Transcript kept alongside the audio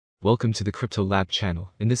Welcome to the Crypto Lab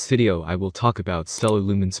channel. In this video I will talk about Stellar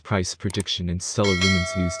Lumens price prediction and Stellar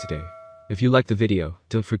Lumens news today. If you like the video,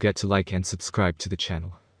 don't forget to like and subscribe to the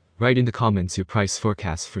channel. Write in the comments your price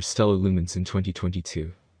forecast for Stellar Lumens in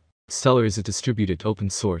 2022. Stellar is a distributed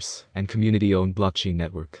open source and community-owned blockchain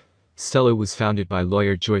network. Stellar was founded by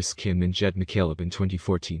lawyer Joyce Kim and Jed McCaleb in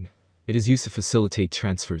 2014. It is used to facilitate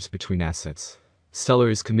transfers between assets. Stellar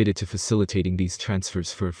is committed to facilitating these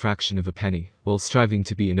transfers for a fraction of a penny, while striving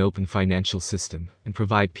to be an open financial system and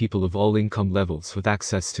provide people of all income levels with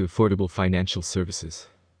access to affordable financial services.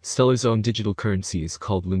 Stellar's own digital currency is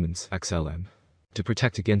called Lumens XLM. To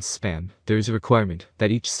protect against spam, there is a requirement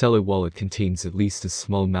that each Stellar wallet contains at least a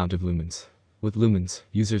small amount of Lumens. With Lumens,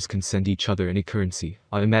 users can send each other any currency,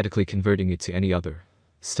 automatically converting it to any other.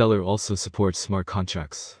 Stellar also supports smart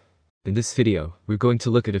contracts. In this video, we're going to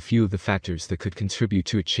look at a few of the factors that could contribute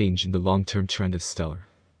to a change in the long-term trend of Stellar.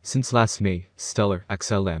 Since last May, Stellar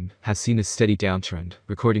XLM has seen a steady downtrend,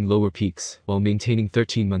 recording lower peaks, while maintaining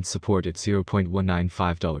 13-month support at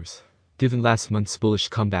 $0.195. Given last month's bullish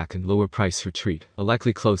comeback and lower price retreat, a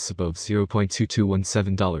likely close above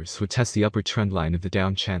 $0.2217 would test the upper trend line of the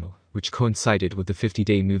down channel, which coincided with the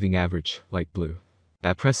 50-day moving average, light blue.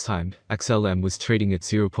 At press time, XLM was trading at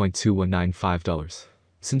 $0.2195.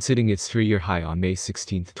 Since hitting its 3-year high on May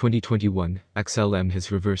 16, 2021, XLM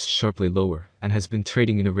has reversed sharply lower and has been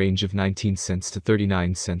trading in a range of 19 cents to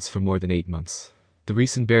 39 cents for more than 8 months. The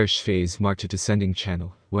recent bearish phase marked a descending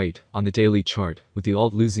channel, weight, on the daily chart, with the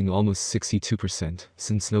alt losing almost 62%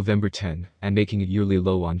 since November 10 and making a yearly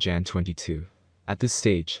low on Jan 22. At this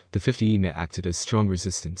stage, the 50 EMA acted as strong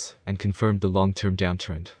resistance and confirmed the long-term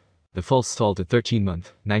downtrend. The fall stalled at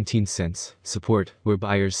 13-month, 19 cents, support, where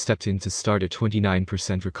buyers stepped in to start a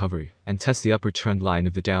 29% recovery and test the upper trend line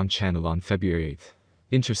of the down channel on February 8.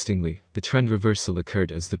 Interestingly, the trend reversal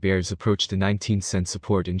occurred as the bears approached the 19-cent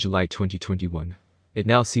support in July 2021. It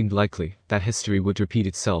now seemed likely that history would repeat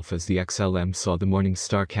itself as the XLM saw the morning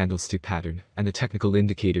star candlestick pattern and the technical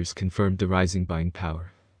indicators confirmed the rising buying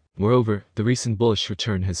power. Moreover, the recent bullish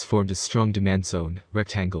return has formed a strong demand zone,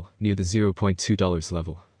 rectangle, near the $0.2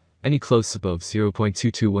 level. Any close above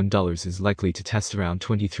 $0.221 is likely to test around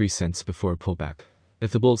 23 cents before a pullback.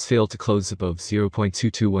 If the bulls fail to close above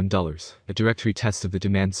 $0.221, a direct retest of the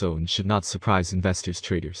demand zone should not surprise investors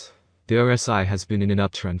traders. The RSI has been in an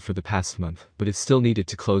uptrend for the past month, but it still needed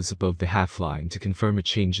to close above the half line to confirm a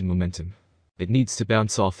change in momentum. It needs to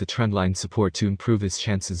bounce off the trendline support to improve its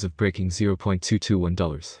chances of breaking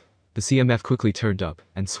 $0.221. The CMF quickly turned up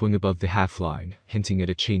and swung above the half line, hinting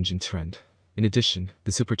at a change in trend. In addition,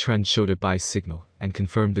 the super trend showed a buy signal and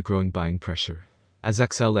confirmed the growing buying pressure. As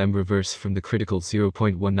XLM reversed from the critical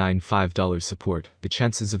 $0.195 support, the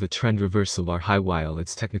chances of a trend reversal are high while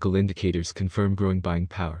its technical indicators confirm growing buying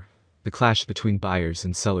power. The clash between buyers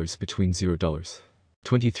and sellers between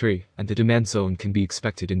 $0.23 and the demand zone can be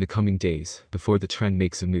expected in the coming days before the trend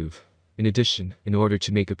makes a move. In addition, in order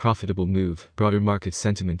to make a profitable move, broader market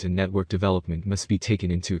sentiment and network development must be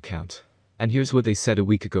taken into account. And here's what they said a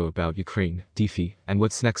week ago about Ukraine, DeFi, and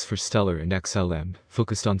what's next for Stellar and XLM,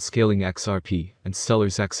 focused on scaling XRP, and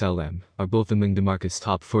Stellar's XLM, are both among the market's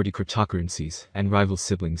top 40 cryptocurrencies, and rival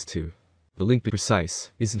siblings too. The link, to be precise,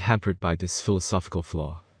 isn't hampered by this philosophical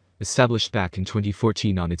flaw. Established back in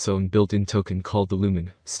 2014 on its own built-in token called the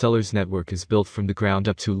Lumen, Stellar's network is built from the ground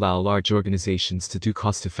up to allow large organizations to do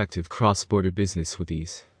cost-effective cross-border business with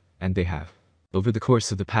ease. And they have. Over the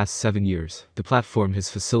course of the past 7 years, the platform has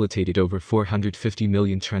facilitated over 450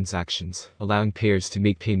 million transactions, allowing payers to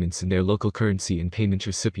make payments in their local currency and payment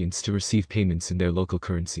recipients to receive payments in their local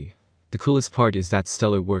currency. The coolest part is that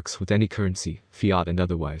Stellar works with any currency, fiat and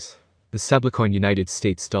otherwise. The stablecoin United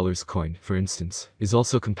States dollars coin, for instance, is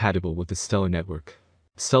also compatible with the Stellar network.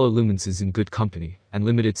 Stellar Lumens is in good company, and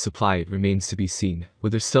limited supply. It remains to be seen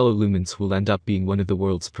whether Stellar Lumens will end up being one of the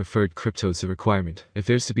world's preferred cryptos, a requirement if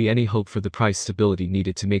there's to be any hope for the price stability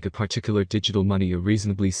needed to make a particular digital money a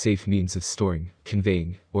reasonably safe means of storing,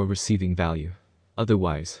 conveying, or receiving value.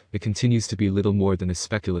 Otherwise, it continues to be little more than a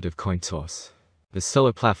speculative coin toss. The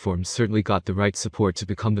Stellar platform certainly got the right support to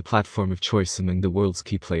become the platform of choice among the world's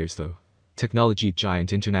key players though. Technology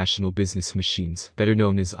giant International Business Machines, better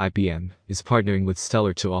known as IBM, is partnering with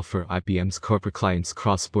Stellar to offer IBM's corporate clients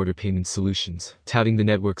cross-border payment solutions, touting the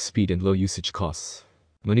network's speed and low usage costs.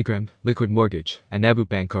 MoneyGram, Liquid Mortgage, and Abu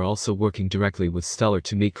Bank are also working directly with Stellar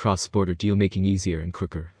to make cross-border deal-making easier and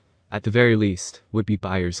quicker. At the very least, would-be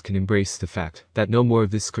buyers can embrace the fact that no more of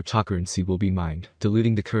this cryptocurrency will be mined,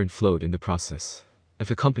 diluting the current float in the process. If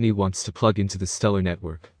a company wants to plug into the Stellar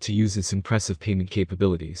network to use its impressive payment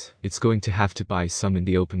capabilities, it's going to have to buy some in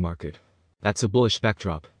the open market. That's a bullish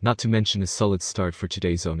backdrop, not to mention a solid start for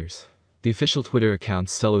today's owners. The official Twitter account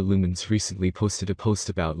Stellar Lumens recently posted a post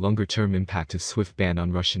about longer-term impact of SWIFT ban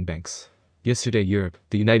on Russian banks. Yesterday, Europe,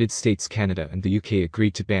 the United States, Canada, and the UK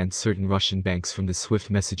agreed to ban certain Russian banks from the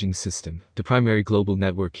SWIFT messaging system, the primary global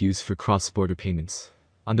network used for cross-border payments.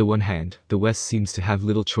 On the one hand, the West seems to have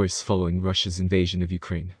little choice following Russia's invasion of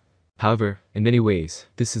Ukraine. However, in many ways,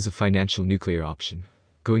 this is a financial nuclear option.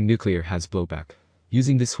 Going nuclear has blowback.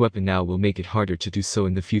 Using this weapon now will make it harder to do so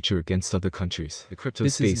in the future against other countries. The crypto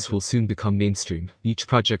space will soon become mainstream. Each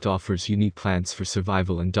project offers unique plans for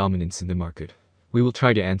survival and dominance in the market. We will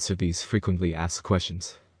try to answer these frequently asked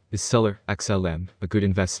questions. Is Stellar XLM a good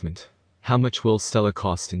investment? How much will Stellar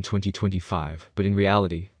cost in 2025? But in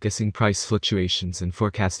reality, guessing price fluctuations and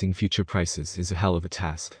forecasting future prices is a hell of a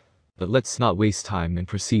task. But let's not waste time and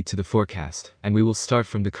proceed to the forecast, and we will start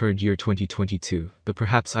from the current year 2022, but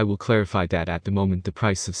perhaps I will clarify that at the moment the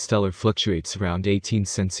price of Stellar fluctuates around 18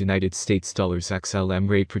 cents United States dollars. XLM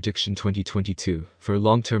rate prediction 2022. For a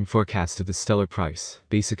long-term forecast of the Stellar price,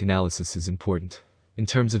 basic analysis is important. In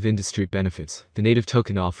terms of industry benefits, the native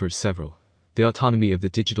token offers several. The autonomy of the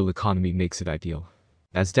digital economy makes it ideal.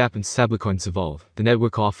 As dApp and stablecoins evolve, the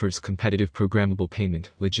network offers competitive programmable payment,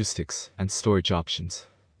 logistics, and storage options.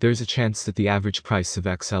 There is a chance that the average price of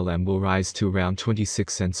XLM will rise to around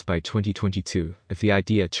 26 cents by 2022, if the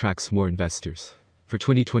idea attracts more investors. For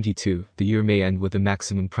 2022, the year may end with a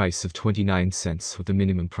maximum price of 29 cents with a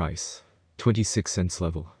minimum price 26 cents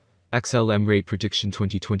level. XLM rate prediction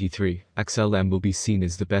 2023, XLM will be seen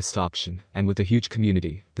as the best option, and with a huge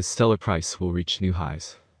community, the Stellar price will reach new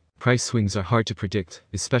highs. Price swings are hard to predict,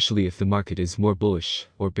 especially if the market is more bullish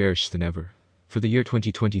or bearish than ever. For the year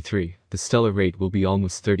 2023, the Stellar rate will be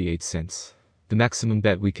almost 38 cents. The maximum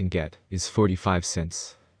bet we can get is 45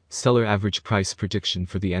 cents. Stellar average price prediction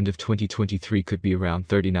for the end of 2023 could be around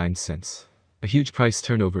 39 cents. A huge price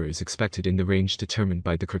turnover is expected in the range determined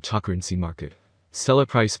by the cryptocurrency market. Stellar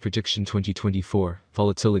price prediction 2024,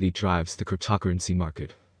 volatility drives the cryptocurrency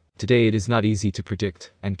market. Today it is not easy to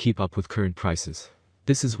predict and keep up with current prices.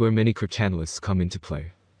 This is where many cryptanalysts come into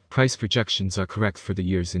play. Price projections are correct for the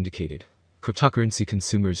years indicated. Cryptocurrency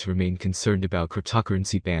consumers remain concerned about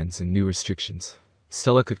cryptocurrency bans and new restrictions.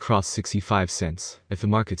 Stellar could cross 65 cents if the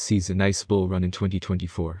market sees a nice bull run in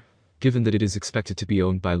 2024. Given that it is expected to be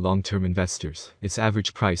owned by long-term investors, its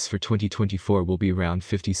average price for 2024 will be around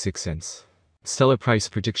 56 cents. Stellar price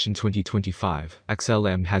prediction 2025,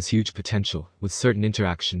 XLM has huge potential. With certain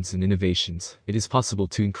interactions and innovations, it is possible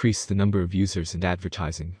to increase the number of users and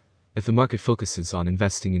advertising. If the market focuses on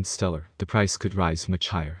investing in Stellar, the price could rise much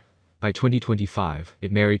higher. By 2025,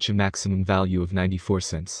 it may reach a maximum value of 94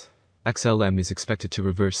 cents. XLM is expected to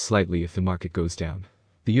reverse slightly if the market goes down.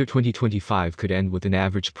 The year 2025 could end with an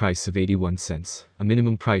average price of 81 cents, a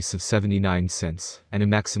minimum price of 79 cents, and a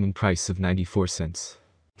maximum price of 94 cents.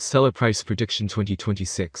 Stellar price prediction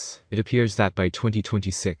 2026. It appears that by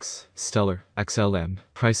 2026, Stellar, XLM,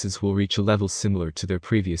 prices will reach a level similar to their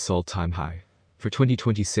previous all-time high. For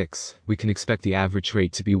 2026, we can expect the average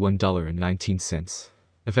rate to be $1.19.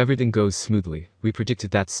 If everything goes smoothly, we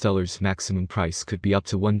predicted that Stellar's maximum price could be up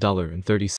to $1.30